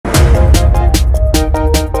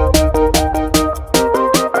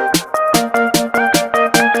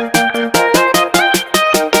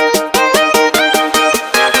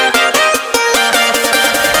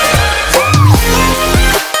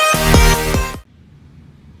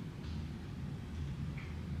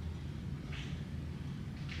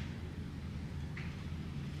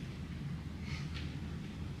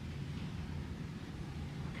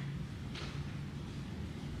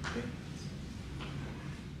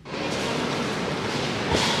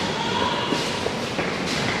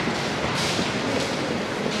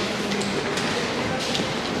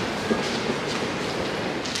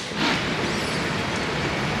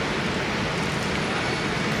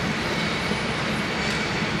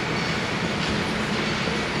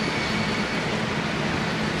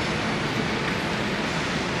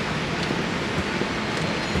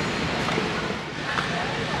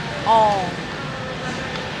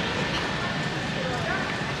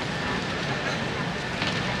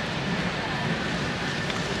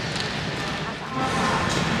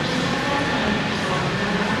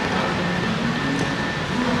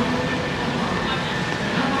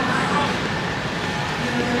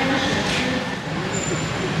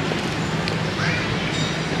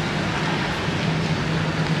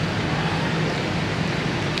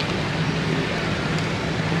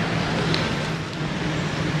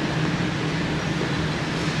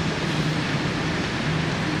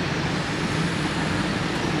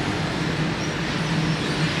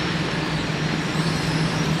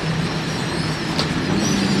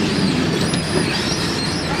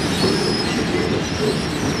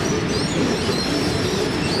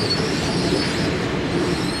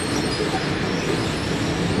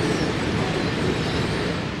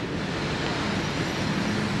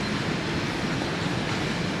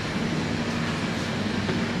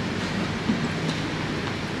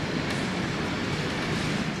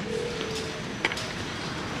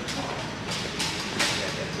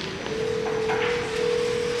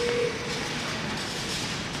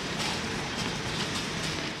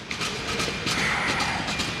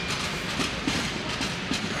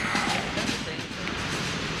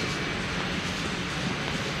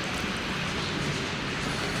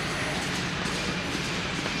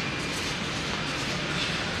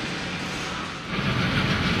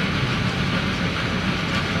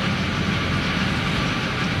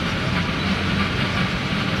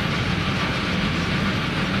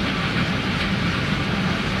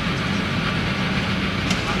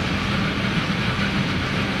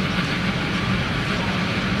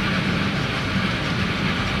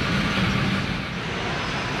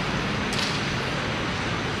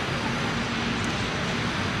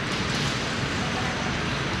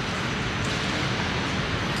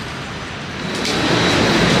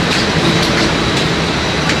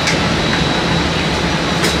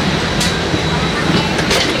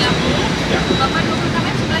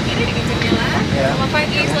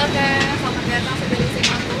Silakan, selamat datang dari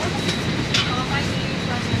Singapura. Selamat pagi,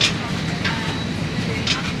 selamat datang.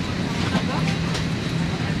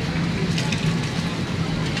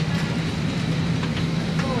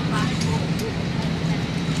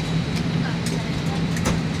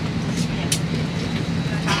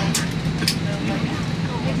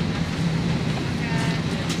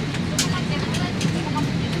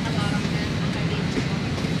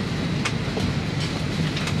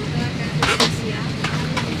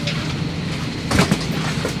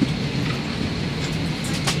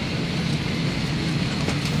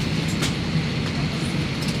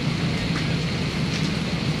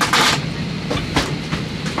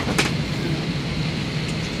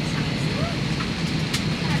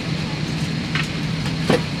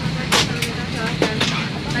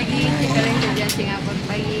 Singapura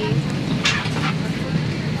pagi.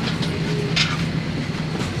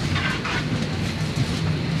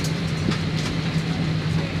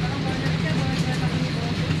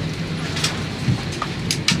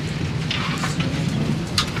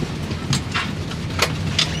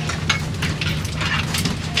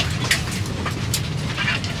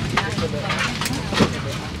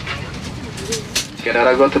 Jika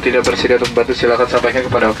ragu atau tidak bersedia untuk membantu, silakan sampaikan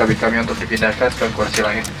kepada kami untuk dipindahkan ke kursi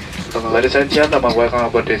lain. Ladies and gentlemen, welcome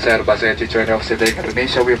aboard this Airbus A320 of Citilink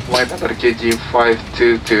Indonesia with flight number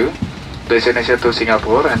QG522, destination to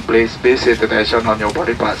Singapore, and please be seated as shown on your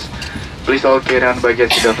boarding pass. Please all carry on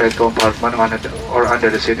baggage in the freight compartment or under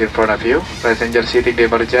the seat in front of you. Passenger seating the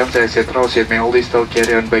emergency exit row seat may only still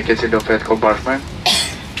carry on baggage in the freight compartment.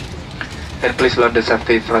 And please learn the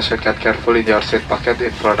safety instruction cut carefully in your seat pocket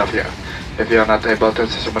in front of you. If you are not able to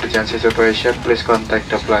assess emergency situation, please contact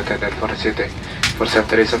the flight attendant for seating. For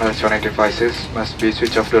safety reasons, electronic devices must be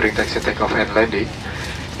switched off during taxi, takeoff, and landing.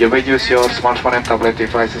 You may use your smartphone and tablet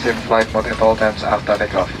devices in flight mode at all times after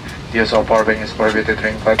takeoff. The use of power bank is prohibited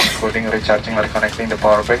during flight, including recharging or connecting the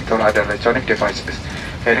power bank to other electronic devices.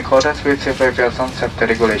 In accordance with civil aviation safety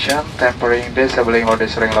regulation, tampering, disabling, or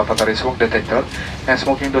destroying lavatory smoke detector and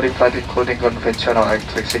smoking during flight, including conventional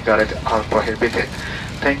electric cigarettes, are prohibited.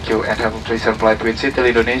 Thank you and have a pleasant flight with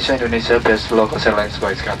Citilink Indonesia, Indonesia-based low-cost airlines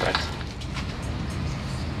by Jakarta.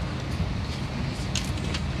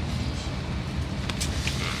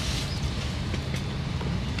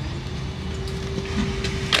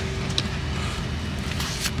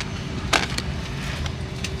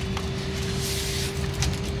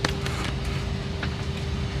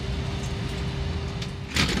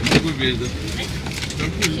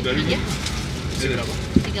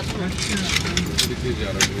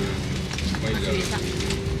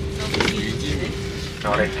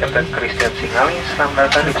 Oleh Kapten Christian Singali, selamat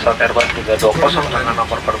datang di pesawat Airbus 320 dengan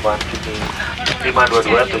nomor penerbangan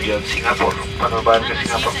QG522 tujuan Singapura. Penerbangan ke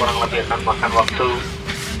Singapura kurang lebih akan makan waktu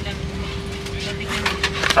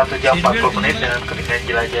 1 jam 40 menit dengan ketinggian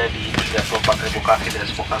jelajah di 34.000 kaki dan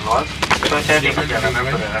semukan luas. Cuaca di perjalanan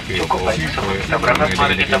berjalan cukup baik. Sebelum kita berangkat,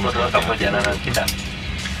 mari kita berdoa ke perjalanan kita.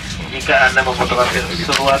 Jika Anda membutuhkan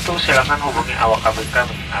sesuatu, silakan hubungi awak kabin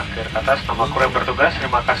kami. Akhir atas nama kru yang bertugas,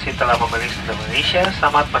 terima kasih telah memilih Citilink Indonesia.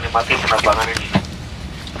 Selamat menikmati penerbangan ini.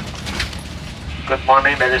 Good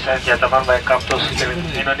morning, ladies and gentlemen. Welcome to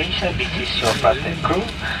Citilink Indonesia. This is your flight crew.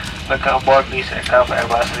 Welcome aboard this aircraft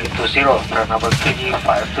Airbus 320, flight number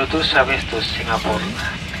QG522, service to Singapore.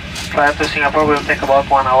 Flight to Singapore will take about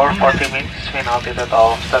 1 hour 40 minutes with an altitude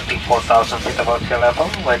of 34,000 feet above sea level.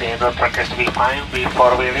 By the end of broadcast we find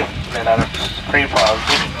before we leave, let us pray for our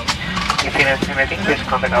journey. If you need anything, please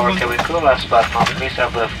contact our cabin crew. Last but not least,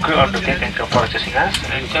 our crew on duty, thank you for choosing us.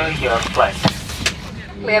 Enjoy your flight.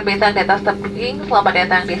 Lihat bintang di atas booking, selamat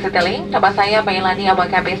datang di Citilink. Nama saya Mailani,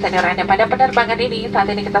 awak kabin senior Anda pada penerbangan ini. Saat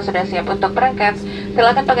ini kita sudah siap untuk berangkat.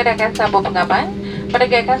 Silakan mengenakan sabuk pengaman,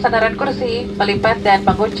 menegakkan sandaran kursi, melipat dan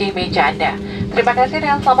mengunci meja Anda. Terima kasih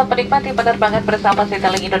dan selamat menikmati penerbangan bersama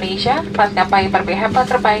Citilink Indonesia, maskapai berpihak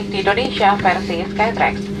terbaik di Indonesia versi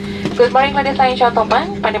Skytrax. Good morning, ladies and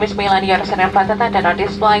gentlemen. My name is Mailani, your senior flight attendant on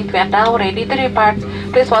this flight. We are now ready to depart.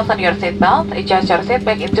 Please fasten your seatbelt, adjust your seat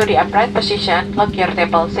back into the upright position, lock your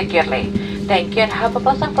table securely. Thank you and have a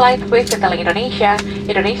pleasant flight with Citilink Indonesia,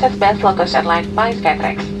 Indonesia's best low-cost airline by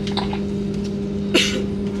Skytrax.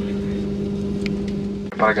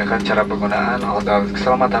 Peragakan cara penggunaan alat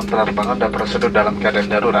keselamatan penerbangan dan prosedur dalam keadaan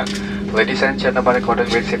darurat. Ladies and gentlemen,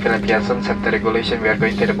 according with civil aviation safety regulation, we are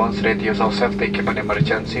going to demonstrate use of safety equipment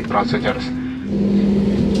emergency procedures.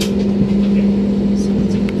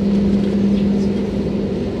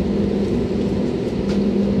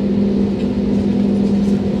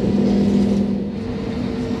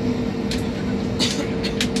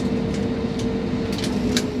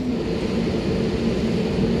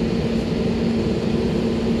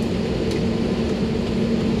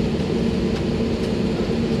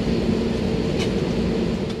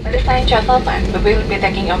 gentlemen, we will be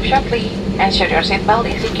taking off shortly. Ensure your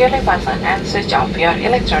seatbelt is securely fastened and switch off your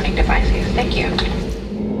electronic devices. Thank you.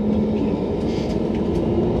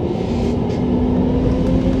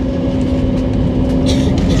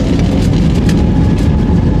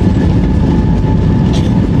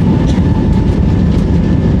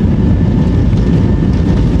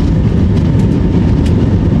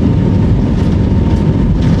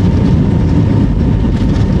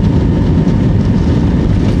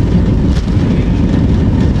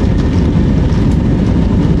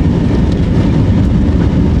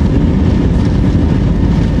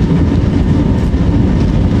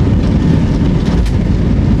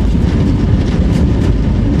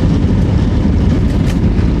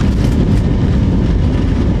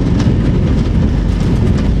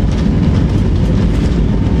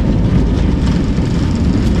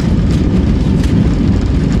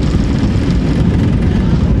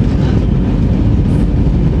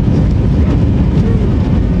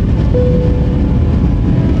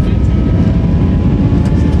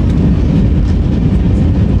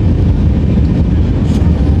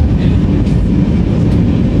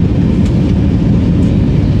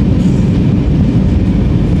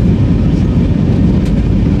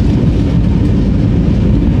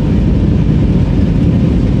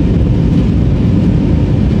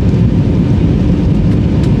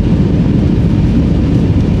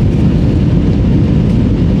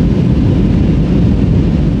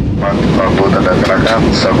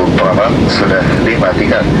 Sabuk pengaman sudah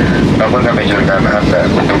dimatikan, namun kami anjurkan Anda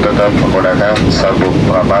untuk tetap menggunakan sabuk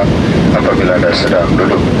pengaman apabila Anda sedang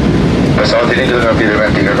duduk. Pesawat ini dilengkapi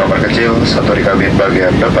dengan 3 kamar kecil, 1 di kabin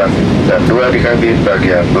bagian depan dan 2 di kabin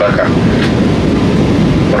bagian belakang.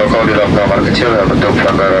 Merokok di dalam kamar kecil adalah bentuk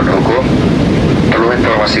pelanggaran hukum. Perlu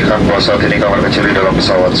informasikan bahwa saat ini kamar kecil di dalam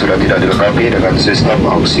pesawat sudah tidak dilengkapi dengan sistem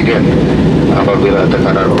oksigen. Apabila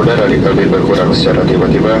tekanan udara di kabin berkurang secara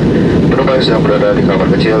tiba-tiba, penumpang yang berada di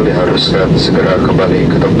kamar kecil diharuskan segera kembali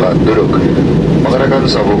ke tempat duduk, mengenakan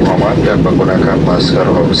sabuk pengaman dan menggunakan masker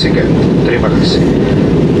oksigen. Terima kasih.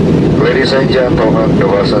 Ladies and gentlemen, the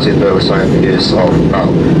fasten seatbelt sign is off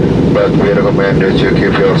now, but we recommend that you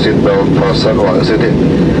keep your seatbelt fastened while sitting.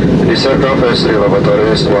 This aircraft has 3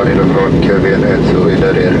 lavatories, 1 in the front cabin and 2 in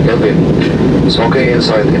the rear cabin. Smoking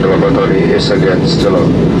inside in the lavatory is against the law.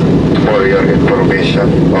 For your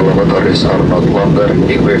information, all lavatories are not longer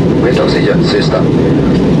equipped with oxygen system.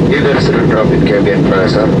 If there is a drop in cabin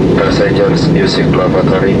pressure, passengers using the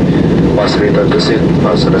lavatory must return to seat,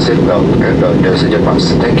 fasten the seatbelt, and on the oxygen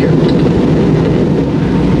mask. Thank you.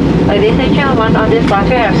 Ladies and gentlemen, on this bus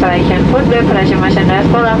we have selection food, beverage, merchandise,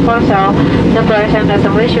 product for sale. The price and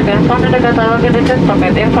assemblies you can find in the catalog in the seat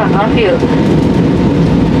pocket in front of you.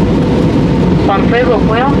 For free book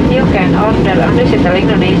meal, you can order on the Citilink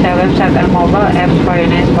Indonesia website and mobile apps for your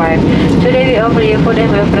next flight. Today we offer you food and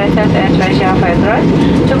beverages and special fried rice,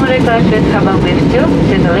 turmeric rice with herbal beef stew,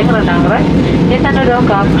 Citilink rendang rice, instant noodle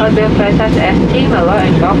cup, hot beverages as tea, mellow,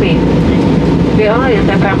 and coffee. We only use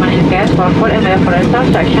permanent cash for food and beverage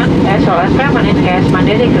transaction, as well as permanent cash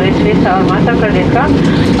Monday degrees Visa or Master credit card,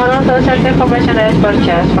 or also certain for merchandise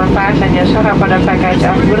purchase for passengers who have a package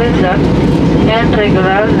of green zone and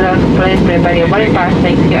regular zone. Please prepare your body pass.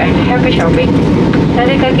 Thank you and happy shopping.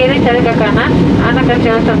 Cari ke kiri, cari ke kanan, anak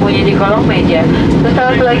kecil sembunyi di kolong meja.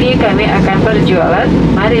 Sesaat lagi kami akan berjualan.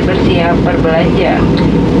 Mari bersiap berbelanja.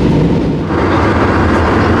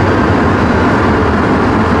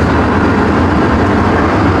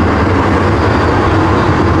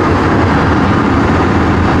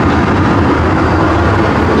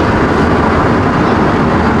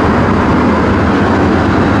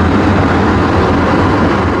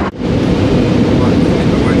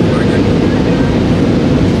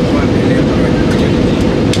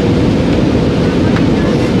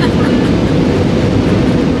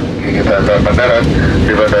 Mendarat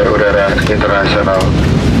di Bandara Udara Internasional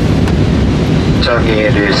Changi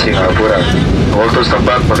di Singapura. Waktu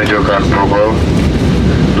setempat menunjukkan pukul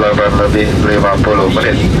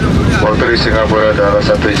 8:50. Waktu di Singapura adalah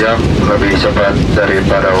 1 jam lebih cepat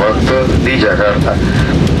daripada waktu di Jakarta.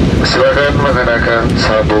 Silakan mengenakan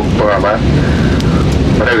sabuk pengaman,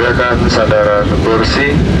 menegakkan sandaran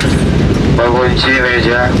kursi, mengunci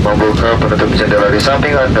meja, membuka penutup jendela di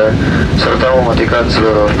samping Anda, serta mematikan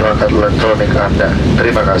seluruh perangkat elektronik Anda.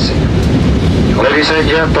 Terima kasih. Ladies and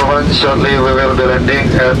gentlemen, shortly we will be landing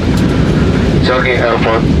at Changi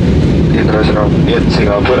Airport International in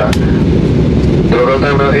Singapore. The local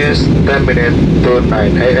time now is 10 minutes to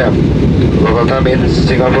 9 a.m. Local time in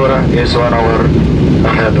Singapore is 1 hour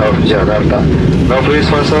ahead of Jakarta. Now please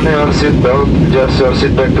fasten your seatbelt, adjust your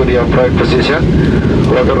seat back to the upright position,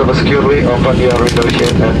 lock the door securely, open your window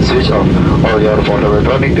shade and switch off all your phone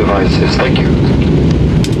electronic devices. Thank you.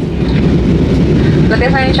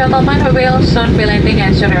 Ladies and gentlemen, we will soon be landing.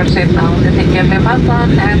 Ensure your seatbelt is securely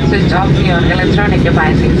fastened and switch off your electronic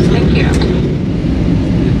devices. Thank you.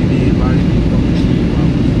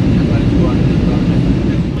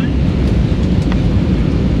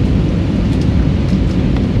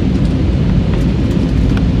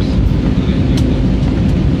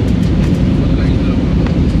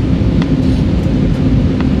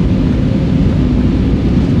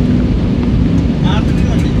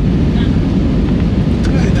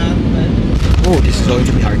 Oh, this is going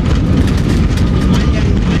to be hard.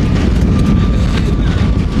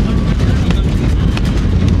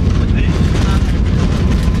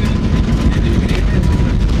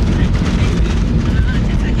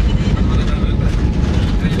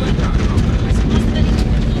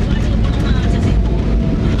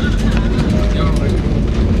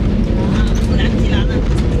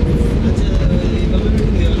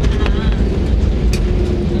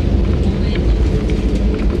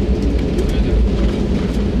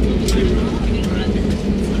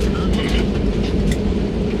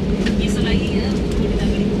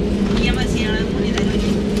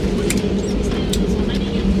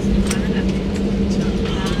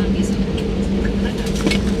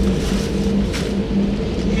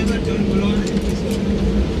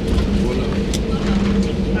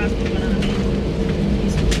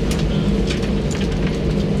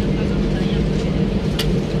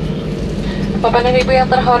 Bapak dan Ibu yang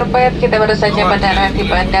terhormat, kita baru saja mendarat di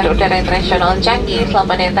Bandar Udara Internasional Changi.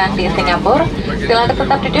 Selamat datang di Singapura. Silakan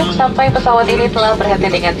tetap duduk sampai pesawat ini telah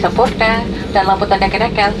berhenti dengan sempurna dan lampu tanda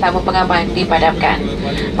kenakan sabuk pengaman dipadamkan.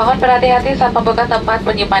 Mohon berhati-hati saat membuka tempat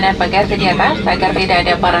penyimpanan bagasi di atas agar tidak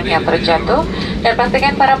ada barang yang terjatuh, dan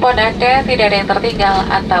pastikan parapon Anda tidak ada yang tertinggal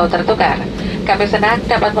atau tertukar. Kami senang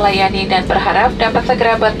dapat melayani dan berharap dapat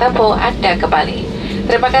segera bertemu Anda kembali.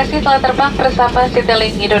 Terima kasih telah terbang bersama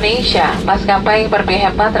Citilink Indonesia, maskapai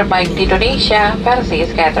berpihak terbaik di Indonesia versi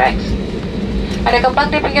Skytrax. Ada kembang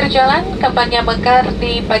di pinggir jalan, kembangnya mekar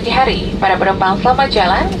di pagi hari. Para penumpang selamat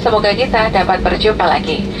jalan, semoga kita dapat berjumpa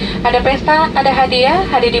lagi. Ada pesta, ada hadiah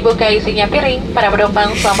dibuka isinya piring. Para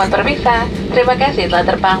penumpang selamat berpisah. Terima kasih telah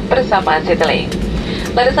terbang bersama Citilink.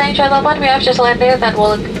 Ladies and gentlemen, we have just landed and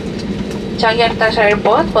will Changi International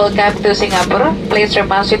Airport, welcome to Singapore. Please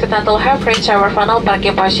remain seated until have reached our final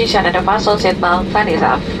parking position and the fasten seatbelt sign is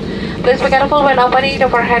off. Please be careful when opening the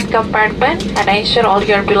overhead compartment and ensure all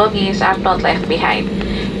your belongings are not left behind.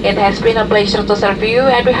 It has been a pleasure to serve you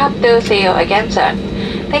and we hope to see you again soon.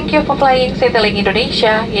 Thank you for flying Citilink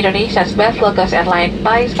Indonesia, Indonesia's best low-cost airline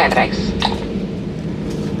by Skytrax.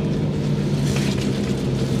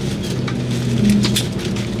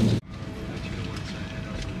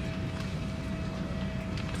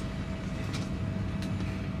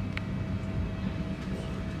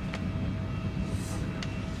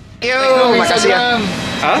 Yo, makasih ya.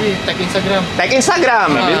 Hah? Tag Instagram. Tag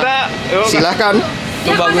Instagram. Minta. Silahkan.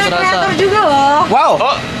 Itu bagus rasa. Juga loh. Wow.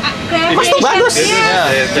 Oh, Mas tuh bagus.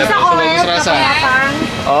 Bisa collab kelihatan.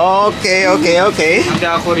 Oke. nanti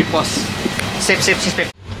aku repost.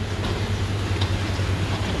 Sip.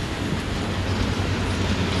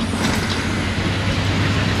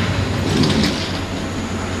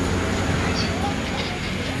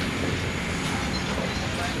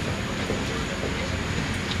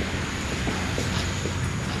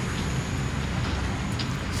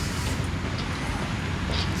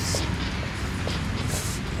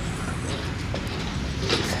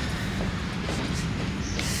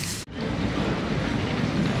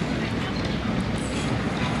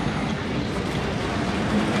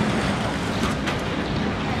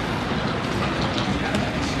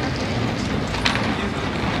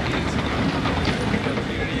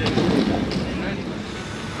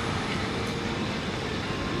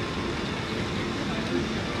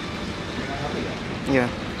 Ya.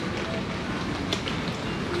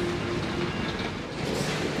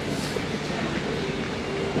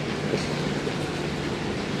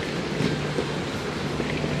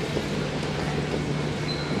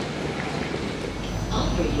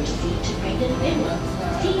 Offer your seat to pregnant women,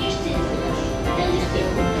 senior citizens, and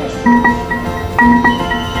disabled persons.